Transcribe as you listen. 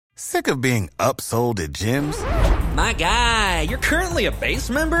Sick of being upsold at gyms? My guy, you're currently a base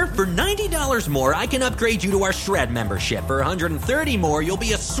member? For $90 more, I can upgrade you to our Shred membership. For $130 more, you'll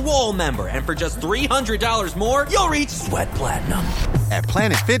be a Swole member. And for just $300 more, you'll reach Sweat Platinum. At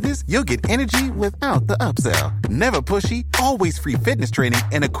Planet Fitness, you'll get energy without the upsell. Never pushy, always free fitness training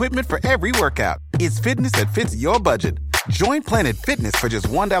and equipment for every workout. It's fitness that fits your budget. Join Planet Fitness for just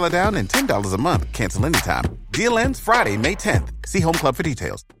 $1 down and $10 a month. Cancel anytime. Deal ends Friday, May 10th. See Home Club for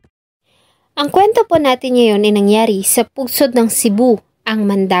details. Ang kwento po natin ngayon ay nangyari sa pusod ng Cebu, ang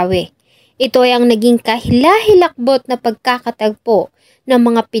Mandaue. Ito ay ang naging kahila-hilakbot na pagkakatagpo ng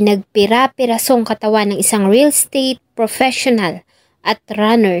mga pinagpira-pirasong katawan ng isang real estate professional at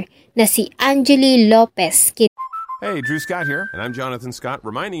runner na si Angelie Lopez. Hey, Drew Scott here, and I'm Jonathan Scott,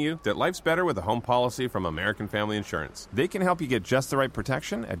 reminding you that life's better with a home policy from American Family Insurance. They can help you get just the right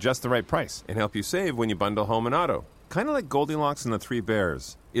protection at just the right price and help you save when you bundle home and auto. Kind of like Goldilocks and the Three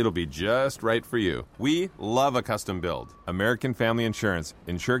Bears. It'll be just right for you. We love a custom build. American Family Insurance.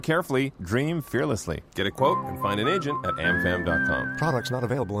 Insure carefully, dream fearlessly. Get a quote and find an agent at amfam.com. Products not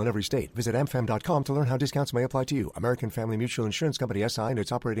available in every state. Visit amfam.com to learn how discounts may apply to you. American Family Mutual Insurance Company SI and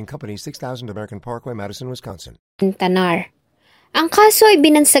its operating company 6000 American Parkway, Madison, Wisconsin. Kintanar. Ang kaso ay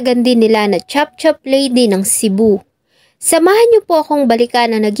binansagan din nila na chop-chop lady ng Cebu. Samahan niyo po akong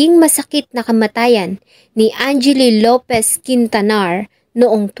balikan ang naging masakit na kamatayan ni Angelie Lopez Kintanar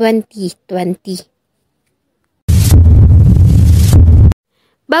noong 2020.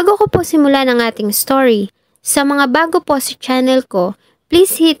 Bago ko po simulan ang ating story, sa mga bago po sa channel ko,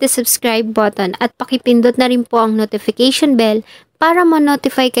 please hit the subscribe button at pakipindot na rin po ang notification bell para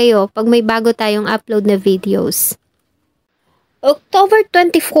ma-notify kayo pag may bago tayong upload na videos. October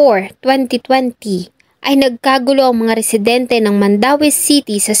 24, 2020 ay nagkagulo ang mga residente ng Mandaue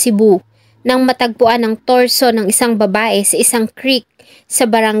City sa Cebu nang matagpuan ang torso ng isang babae sa isang creek sa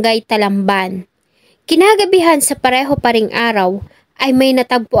barangay Talamban. Kinagabihan sa pareho paring araw ay may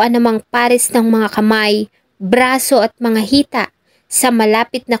natagpuan namang pares ng mga kamay, braso at mga hita sa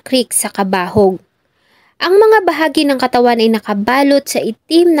malapit na creek sa Kabahog. Ang mga bahagi ng katawan ay nakabalot sa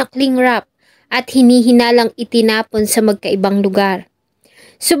itim na cling wrap at hinihinalang itinapon sa magkaibang lugar.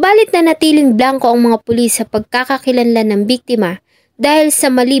 Subalit na natiling blanco ang mga pulis sa pagkakakilanlan ng biktima dahil sa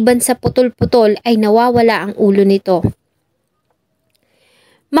maliban sa putol-putol ay nawawala ang ulo nito.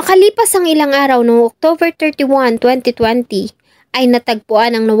 Makalipas ang ilang araw noong October 31, 2020 ay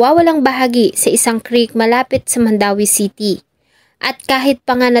natagpuan ang nawawalang bahagi sa isang creek malapit sa Mandaue City. At kahit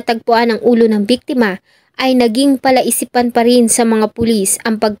pa nga natagpuan ang ulo ng biktima ay naging palaisipan pa rin sa mga pulis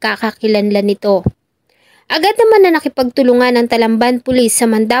ang pagkakakilanlan nito. Agad naman na nakipagtulungan ang Talamban Police sa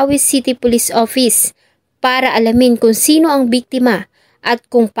Mandaue City Police Office para alamin kung sino ang biktima at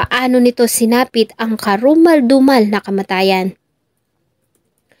kung paano nito sinapit ang karumal-dumal na kamatayan.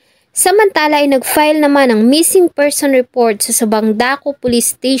 Samantala ay nag-file naman ng missing person report sa Subangdako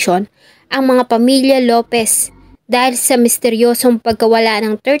Police Station ang mga pamilya Lopez dahil sa misteryosong pagkawala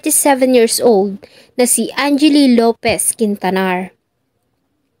ng 37 years old na si Angelie Lopez Kintanar.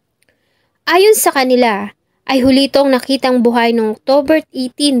 Ayon sa kanila, ay huli itong nakitang buhay noong October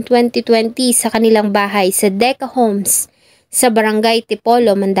 18, 2020 sa kanilang bahay sa Deca Homes sa Barangay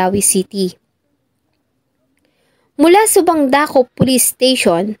Tipolo, Mandaue City. Mula sa Subangdako Police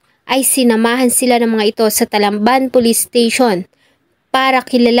Station ay sinamahan sila ng mga ito sa Talamban Police Station para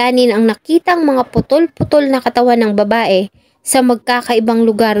kilalanin ang nakitang mga putol-putol na katawan ng babae sa magkakaibang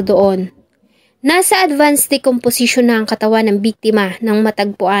lugar doon. Nasa advanced decomposition na ang katawan ng biktima nang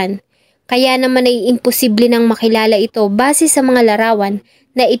matagpuan. Kaya naman ay imposible nang makilala ito base sa mga larawan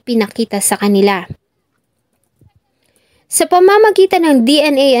na ipinakita sa kanila. Sa pamamagitan ng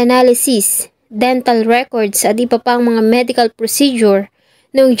DNA analysis, dental records at iba pang mga medical procedure,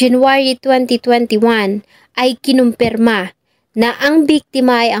 noong January 2021 ay kinumpirma na ang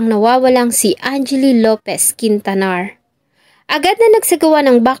biktima ay ang nawawalang si Angelie Lopez Kintanar. Agad na nagsagawa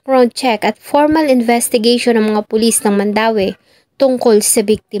ng background check at formal investigation ng mga pulis ng Mandaue tungkol sa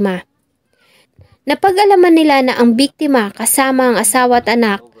biktima. Napag-alaman nila na ang biktima kasama ang asawa at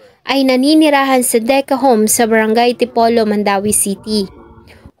anak ay naninirahan sa Deca Home sa Barangay Tipolo, Mandaue City.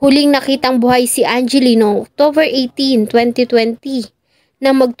 Huling nakitang buhay si Angelie noong October 18, 2020 na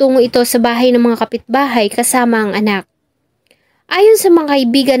magtungo ito sa bahay ng mga kapitbahay kasama ang anak. Ayon sa mga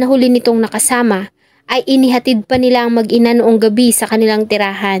kaibigan na huli nitong nakasama, ay inihatid pa nila ang mag-ina noong gabi sa kanilang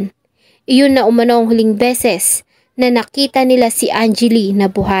tirahan. Iyon na umano ang huling beses na nakita nila si Angelie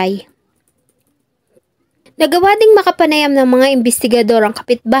na buhay. Nagawa ding makapanayam ng mga investigador ang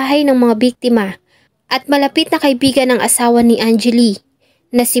kapitbahay ng mga biktima at malapit na kaibigan ng asawa ni Angelie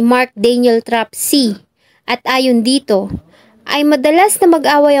na si Mark Daniel Trapp C. At ayon dito, ay madalas na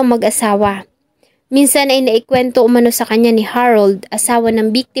mag-away ang mag-asawa. Minsan ay naikwento umano sa kanya ni Harold, asawa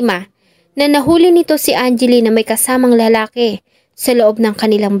ng biktima, na nahuli nito si Angelie na may kasamang lalaki sa loob ng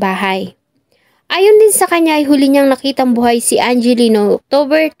kanilang bahay. Ayon din sa kanya ay huli niyang nakitang buhay si Angelie noong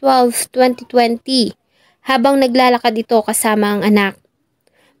October 12, 2020 habang naglalakad ito kasama ang anak.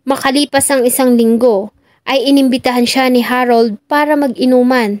 Makalipas ang isang linggo ay inimbitahan siya ni Harold para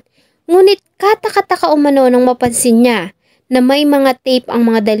mag-inuman, ngunit katakataka umano nang mapansin niya na may mga tape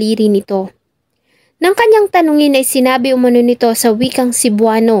ang mga daliri nito. Nang kanyang tanungin ay sinabi umano nito sa wikang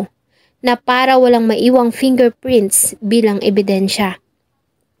Cebuano na para walang maiwang fingerprints bilang ebidensya.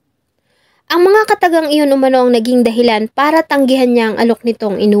 Ang mga katagang iyon umano ang naging dahilan para tanggihan niya ang alok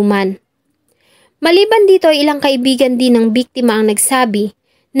nitong inuman. Maliban dito ay ilang kaibigan din ng biktima ang nagsabi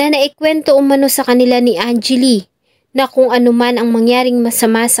na naikwento umano sa kanila ni Angelie na kung anuman ang mangyaring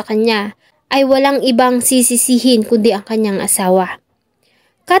masama sa kanya ay walang ibang sisisihin kundi ang kanyang asawa.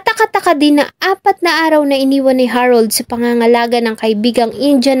 Katakataka din na 4 na araw na iniwan ni Harold sa pangangalaga ng kaibigang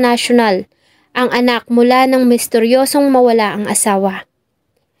Indian national ang anak mula ng misteryosong mawala ang asawa.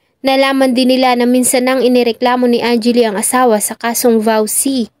 Nalaman din nila na minsan nang inireklamo ni Angelie ang asawa sa kasong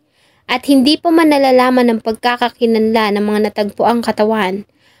vowsy at hindi pa man nalalaman ng pagkakakinanla ng mga natagpuang katawan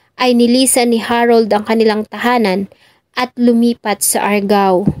ay nilisan ni Harold ang kanilang tahanan at lumipat sa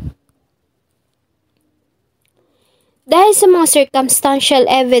Argao. Dahil sa mga circumstantial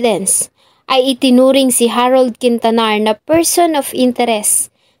evidence, ay itinuring si Harold Kintanar na person of interest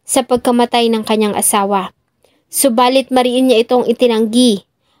sa pagkamatay ng kanyang asawa. Subalit mariin niya itong itinanggi.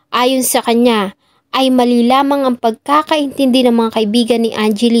 Ayon sa kanya, ay mali lamang ang pagkakaintindi ng mga kaibigan ni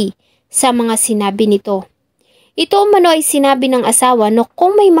Angelie sa mga sinabi nito. Ito umano ay sinabi ng asawa na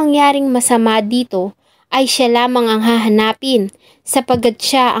kung may mangyaring masama dito ay siya lamang ang hahanapin sapagkat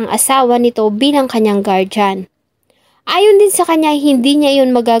siya ang asawa nito bilang kanyang guardian. Ayon din sa kanya hindi niya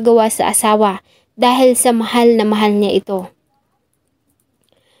iyon magagawa sa asawa dahil sa mahal na mahal niya ito.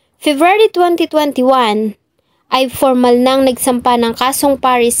 February 2021 ay formal nang nagsampa ng kasong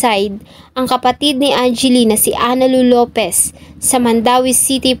parricide ang kapatid ni Angelie na si Angelie Lopez sa Mandawi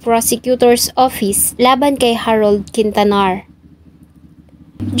City Prosecutor's Office laban kay Harold Kintanar.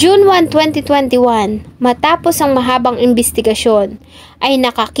 June 1, 2021, matapos ang mahabang investigasyon, ay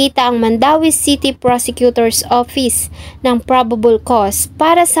nakakita ang Mandawi City Prosecutor's Office ng probable cause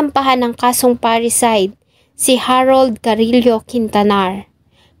para sampahan ng kasong parricide si Harold Carillo Kintanar.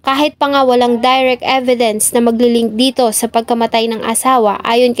 Kahit pa nga walang direct evidence na maglilink dito sa pagkamatay ng asawa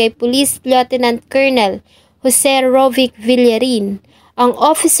ayon kay Police Lieutenant Colonel Jose Rovic Villarin, ang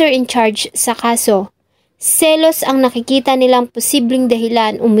officer in charge sa kaso. Selos ang nakikita nilang posibleng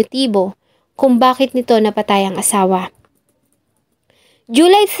dahilan o motibo kung bakit nito napatay ang asawa.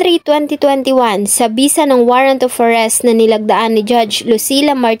 July 3, 2021, sa bisa ng warrant of arrest na nilagdaan ni Judge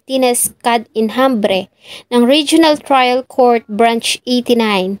Lucila Martinez Cad-Inhambre ng Regional Trial Court Branch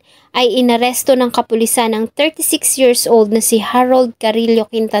 89, ay inaresto ng kapulisan ang 36 years old na si Harold Carillo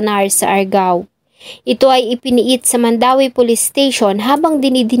Kintanar sa Argao. Ito ay ipiniit sa Mandawi Police Station habang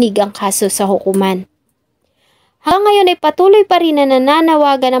dinidinig ang kaso sa hukuman. Hanggang ngayon ay patuloy pa rin na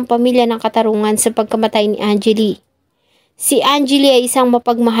nananawagan ang pamilya ng katarungan sa pagkamatay ni Angelie. Si Angelie ay isang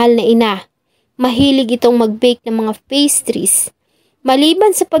mapagmahal na ina. Mahilig itong mag-bake ng mga pastries.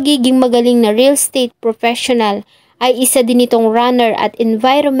 Maliban sa pagiging magaling na real estate professional, ay isa din itong runner at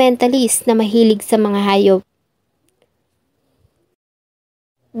environmentalist na mahilig sa mga hayop.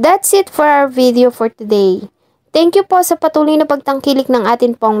 That's it for our video for today. Thank you po sa patuloy na pagtangkilik ng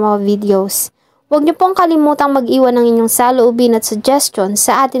atin pong mga videos. Huwag niyo pong kalimutang mag-iwan ng inyong saloobin at suggestion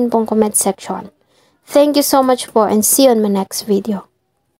sa atin pong comment section. Thank you so much po and see you on my next video.